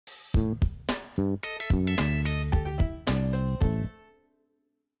In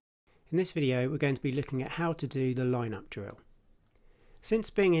this video we're going to be looking at how to do the line-up drill. Since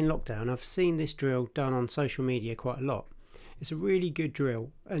being in lockdown I've seen this drill done on social media quite a lot. It's a really good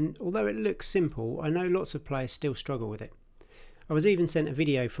drill, and although it looks simple, I know lots of players still struggle with it. I was even sent a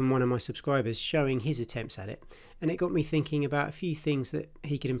video from one of my subscribers showing his attempts at it, and it got me thinking about a few things that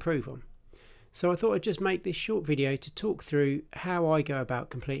he could improve on. So I thought I'd just make this short video to talk through how I go about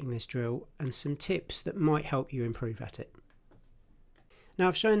completing this drill and some tips that might help you improve at it. Now,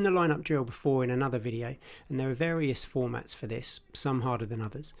 I've shown the line-up drill before in another video, and there are various formats for this, some harder than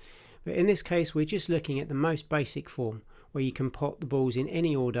others. But in this case we're just looking at the most basic form, where you can pot the balls in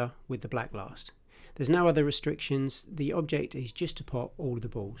any order with the black last. There's no other restrictions, the object is just to pot all of the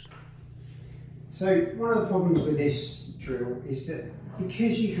balls. So one of the problems with this drill is that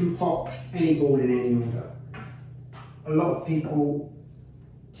because you can pot any ball in any order, a lot of people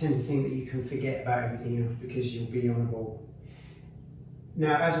tend to think that you can forget about everything else because you'll be on the ball.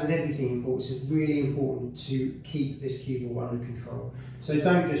 Now, as with everything in pool, it's really important to keep this cue ball under control. So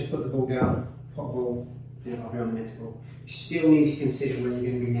don't just put the ball down, pot ball, I'll be on the next ball. You still need to consider where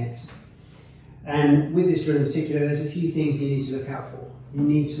you're going to be next. And with this drill in particular, there's a few things you need to look out for. You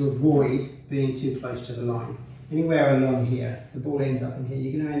need to avoid being too close to the line. Anywhere along here, if the ball ends up in here,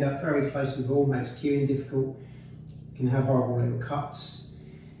 you're going to end up very close to the ball, makes cueing difficult. You can have horrible little cuts,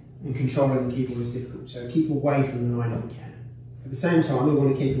 and controlling the cue ball is difficult. So keep away from the line if you can. At the same time, we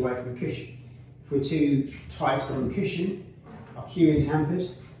want to keep away from the cushion. If we're too tight on the cushion, our cueing is hampered,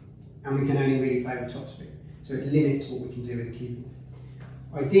 and we can only really play with topspin. So it limits what we can do with the cue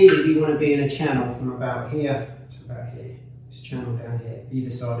ball. Ideally, we want to be in a channel from about here to about here. This channel down here, either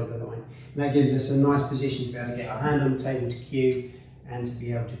side of the line. And that gives us a nice position to be able to get our hand on the table to cue, and to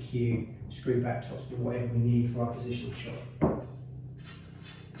be able to cue, screw back, topspin, whatever we need for our positional shot.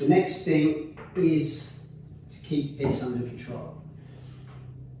 The next thing is to keep this under control.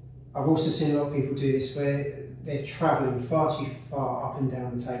 I've also seen a lot of people do this where they're travelling far too far up and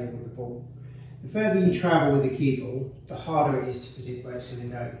down the table with the ball. The further you travel with the cue ball, the harder it is to predict where it's going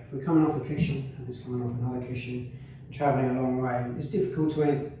to go. If we're coming off a cushion and it's coming off another cushion, travelling a long way, it's difficult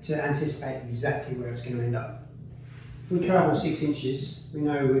to anticipate exactly where it's going to end up. If we travel 6 inches, we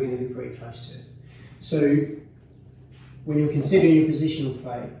know we're going to be pretty close to it. So when you're considering your positional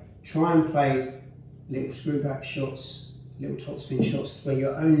play, try and play little screw back shots, little topspin shots where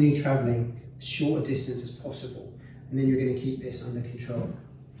you're only travelling as short a distance as possible, and then you're going to keep this under control.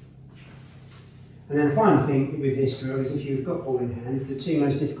 And then the final thing with this drill is if you've got ball in hand, the two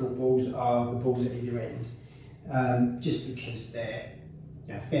most difficult balls are the balls at either end, just because they're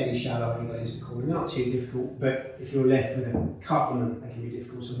fairly shallow and go into the corner. They're not too difficult, but if you're left with a couplement, they can be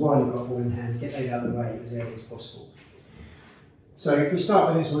difficult. So while you've got ball in hand, get those out of the way as early as possible. So if we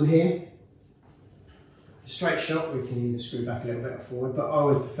start with this one here, straight shot, we can either screw back a little bit forward, but I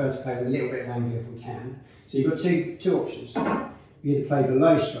always prefer to play with a little bit of angle if we can. So you've got two options. You either play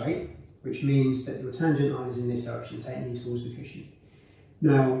below straight, which means that your tangent line is in this direction, taking you towards the cushion.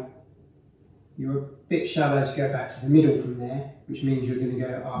 Now, you're a bit shallow to go back to the middle from there, which means you're going to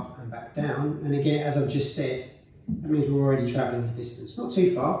go up and back down. And again, as I've just said, that means we're already travelling the distance. Not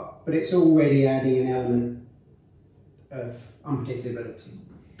too far, but it's already adding an element of unpredictability.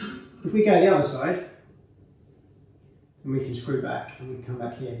 If we go the other side, and we can screw back and we can come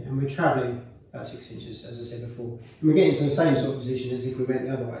back here, and we're travelling about 6 inches, as I said before, and we're getting to the same sort of position as if we went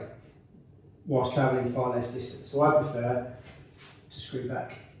the other way, whilst travelling far less distance. So I prefer to screw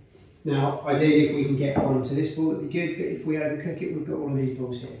back. Now, ideally, if we can get onto this ball, it'd be good, but if we overcook it, we've got all of these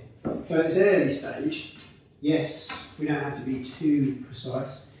balls here. So at this early stage, yes, we don't have to be too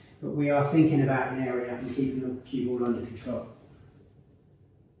precise, but we are thinking about an area and keeping the cue ball under control.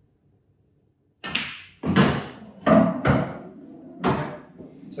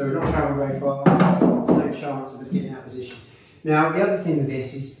 So we're not travelling very far, there's no chance of us getting out of position. Now, the other thing with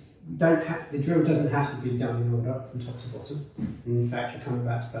this is the drill doesn't have to be done in order from top to bottom. And in fact, you're coming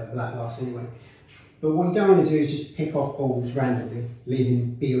back to play the black last anyway. But what you don't want to do is just pick off balls randomly,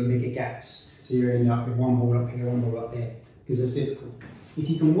 leaving bigger and bigger gaps. So you end up with one ball up here, one ball up there, because it's difficult. If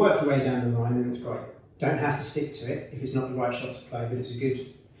you can work your way down the line, then it's great. Don't have to stick to it if it's not the right shot to play, but it's a good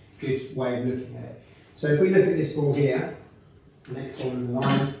way of looking at it. So if we look at this ball here, the next ball in the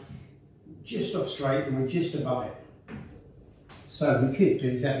line, just off straight, and we're just above it. So we could do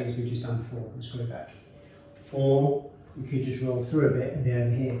exactly as we've just done before and screw it back. Or we could just roll through a bit and be over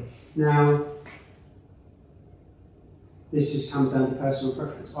here. Now, this just comes down to personal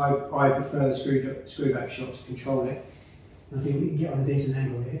preference. I prefer the screw back shot to control it. And I think we can get on a decent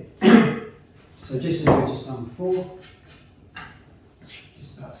angle here. So just as we've just done before,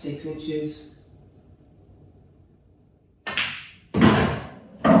 just about 6 inches.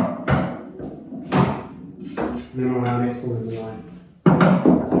 And then we'll allow next ball in the line.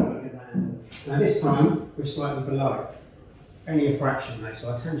 Let's have a look at that. Now this time we're slightly below, only a fraction though, so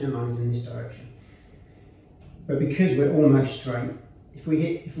our tangent line is in this direction. But because we're almost straight, if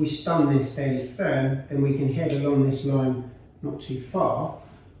we stun this fairly firm, then we can head along this line not too far,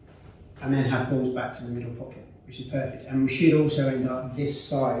 and then have balls back to the middle pocket, which is perfect. And we should also end up this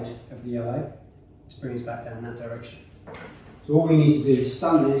side of the yellow to bring us back down that direction. So all we need to do is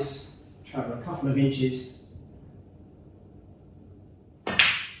stun this, travel a couple of inches,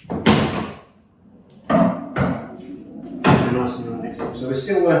 nicely on the next ball. So we're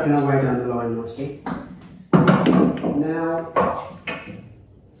still working our way down the line nicely. Now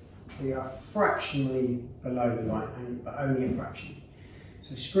we are fractionally below the line, but only a fraction.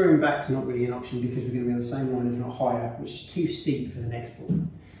 So screwing back is not really an option because we're going to be on the same line, if not higher, which is too steep for the next ball.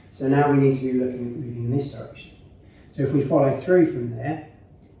 So now we need to be looking at moving in this direction. So if we follow through from there,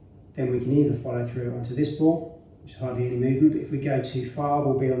 then we can either follow through onto this ball, which is hardly any movement, but if we go too far,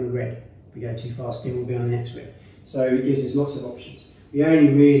 we'll be on the red. If we go too far still, we'll be on the next red. So it gives us lots of options. We only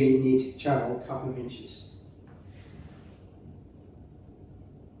really need to travel a couple of inches.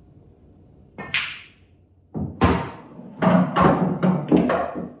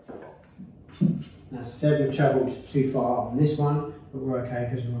 Now, as I said, we've travelled too far on this one, but we're okay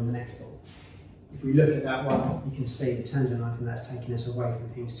because we're on the next ball. If we look at that one, you can see the tangent line, and that's taking us away from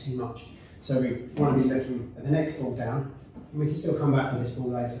things too much. So we want to be looking at the next ball down, and we can still come back for this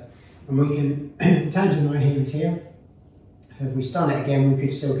ball later. And we can, the tangent line here is here. So if we stun it again, we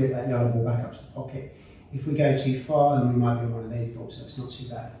could still get that yellow ball back up to the pocket. If we go too far, then we might be on one of these balls, so it's not too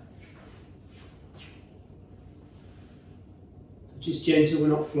bad. Just gentle, we're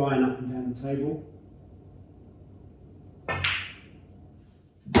not flying up and down the table.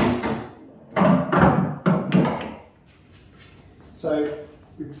 So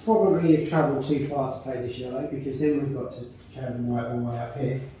we probably have travelled too far to play this yellow, because then we've got to carry the white all the way up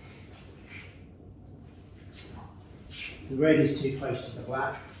here. The red is too close to the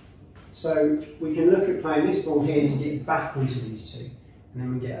black. So we can look at playing this ball here to get back onto these two, and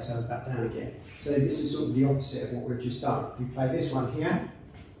then we get ourselves back down again. So this is sort of the opposite of what we've just done. If we play this one here,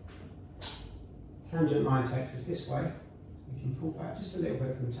 tangent line takes us this way. We can pull back just a little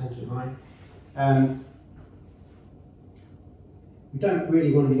bit from the tangent line. We don't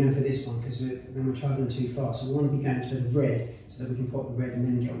really want to be going for this one because then we're travelling too far. So we want to be going to the red so that we can pop the red and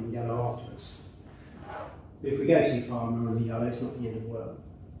then get on the yellow afterwards. But if we go too far and we're on the yellow, it's not the end of the world.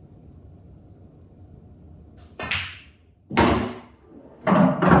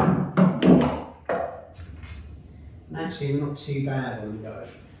 And actually, we're not too bad on the yellow.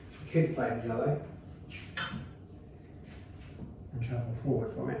 We could play the yellow and travel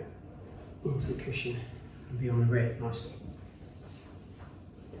forward from it into the cushion and be on the red nicely.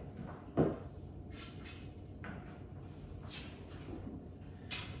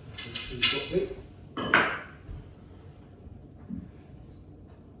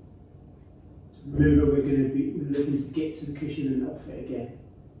 Remember, we're looking to get to the cushion and off it again.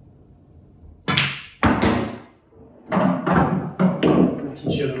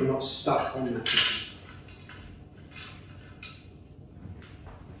 Making sure that we're not stuck on that cushion.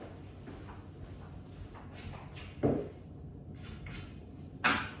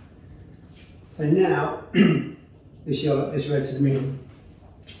 So now, this red to the middle.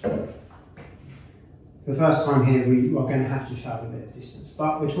 The first time here, we are going to have to travel a bit of distance,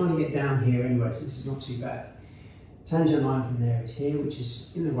 but we're trying to get down here anyway, so this is not too bad. Tangent line from there is here, which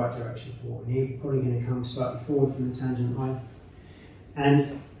is in the right direction for what we need. We're probably going to come slightly forward from the tangent line. And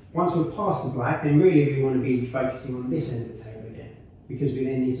once we're past the black, then really we want to be focusing on this end of the table again, because we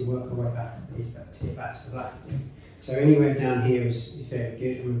then need to work our way back to get back to the black again. So anywhere down here is very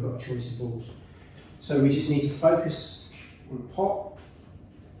good, and we've got a choice of balls. So we just need to focus on the pot.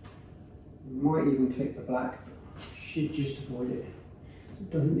 We might even click the black, but should just avoid it. So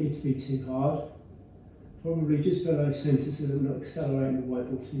it doesn't need to be too hard. Probably just below centre so that we're not accelerating the white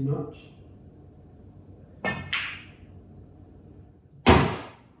ball too much.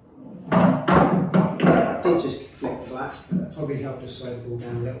 I did just flick the black, but that probably helped us slow the ball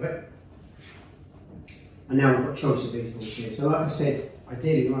down a little bit. And now we've got choice of these balls here. So like I said,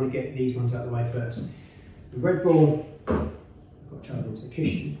 ideally we want to get these ones out of the way first. The red ball, I've got to travel into the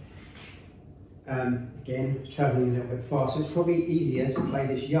cushion. Again, it's travelling a little bit fast, so it's probably easier to play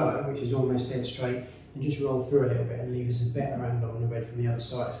this yellow, which is almost dead straight, and just roll through a little bit and leave us a better angle on the red from the other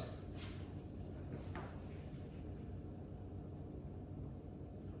side.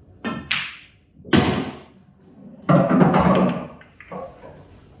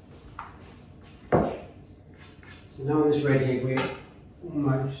 So now on this red here we're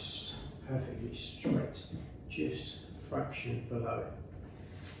almost perfectly straight, just a fraction below it.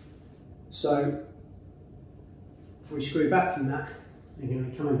 So if we screw back from that, they're going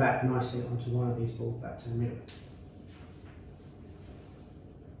to be coming back nicely onto one of these balls back to the middle.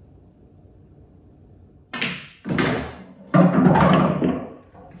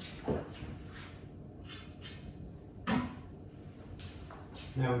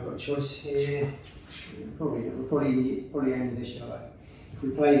 Now we've got a choice here. We'll probably aim this yellow. If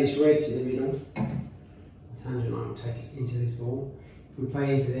we play this red to the middle, the tangent line will take us into this ball. If we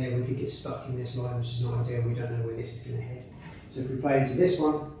play into there, we could get stuck in this line, which is not ideal. We don't know where this is going to head. So if we play into this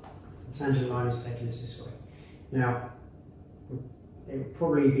one, the tangent line is taking us this way. Now, it would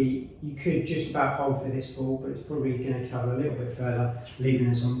probably be, you could just about hold for this ball, but it's probably going to travel a little bit further, leaving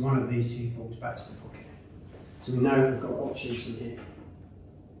us on one of these two balls back to the pocket. So we know we've got options from here.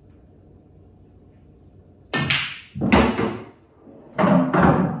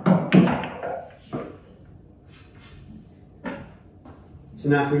 So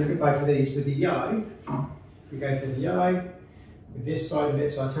now if we look at both of these with the yellow, if we go for the yellow, with this side of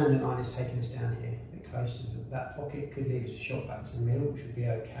it, so our tangent line is taking us down here, a bit close to that pocket, could leave us a shot back to the middle, which would be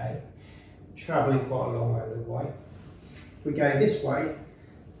okay. Travelling quite a long way over the white. If we go this way,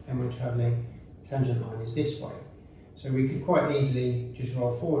 then we're travelling, tangent line is this way. So we could quite easily just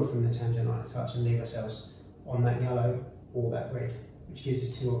roll forward from the tangent line a touch and leave ourselves on that yellow or that red, which gives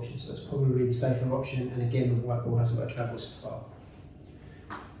us two options. So that's probably the safer option, and again the white ball hasn't got to travel so far.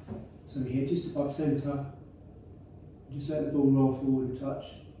 So we're here just above centre, just let the ball roll forward a touch.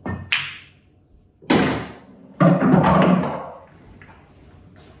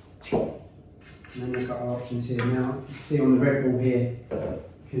 And then we've got our options here. Now, you can see on the red ball here,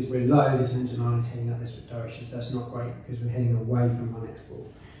 because we're low, the tangent line is heading up this direction. So that's not great because we're heading away from our next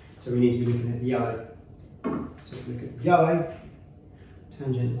ball. So we need to be looking at the yellow. So if we look at the yellow,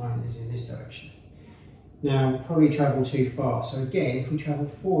 tangent line is in this direction. Now, probably travel too far. So again, if we travel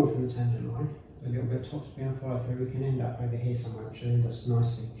forward from the tangent line, a little bit top speed and follow through, we can end up over here somewhere, which will end us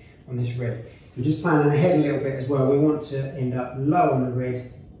nicely on this red. We're just planning ahead a little bit as well. We want to end up low on the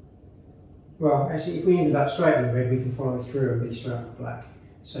red. Well, actually, if we ended up straight on the red, we can follow through and be straight on the black.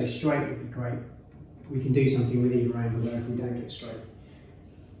 So straight would be great. We can do something with either angle though if we don't get straight.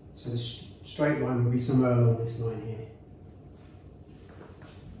 So the straight line will be somewhere along this line here.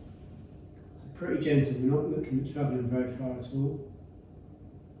 Pretty gentle, we're not looking at travelling very far at all.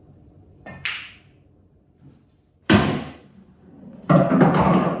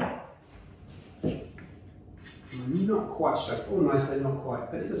 Not quite straight, almost, but not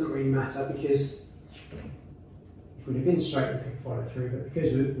quite. But it doesn't really matter because if we'd have been straight, we could follow through. But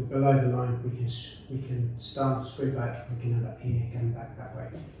because we're below the line, we can start, screw back, we can end up here, going back that way.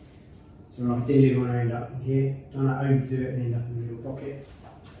 So ideally, we want to end up in here. Don't want to overdo it and end up in the middle pocket.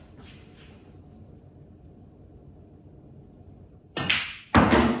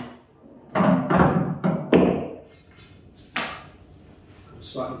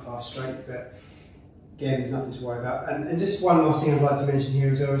 Slightly past straight, but again, there's nothing to worry about. And just one last thing I'd like to mention here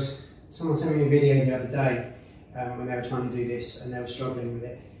as well is someone sent me a video the other day when they were trying to do this and they were struggling with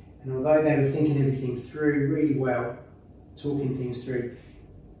it. And although they were thinking everything through really well, talking things through,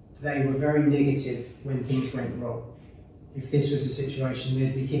 they were very negative when things went wrong. If this was a situation,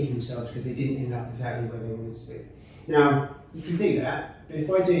 they'd be kicking themselves because they didn't end up exactly where they wanted to be. Now, you can do that, but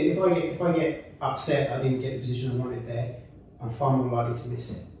if I get upset I didn't get the position I wanted there, I'm far more likely to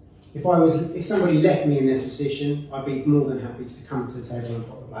miss it. If somebody left me in this position, I'd be more than happy to come to the table and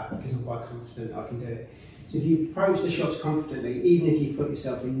pop the black because I'm quite confident I can do it. So if you approach the shots confidently, even if you put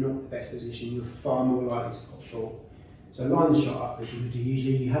yourself in not the best position, you're far more likely to pop ball. So line the shot up as you would do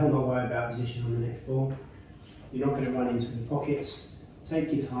usually. You haven't got to worry about position on the next ball. You're not going to run into any pockets.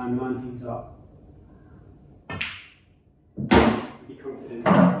 Take your time, line things up. Be confident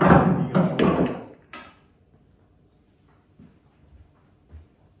that you go forward.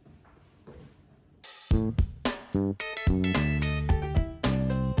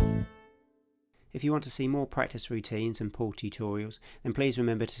 If you want to see more practice routines and pool tutorials, then please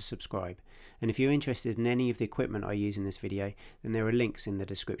remember to subscribe. And if you're interested in any of the equipment I use in this video, then there are links in the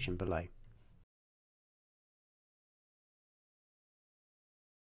description below.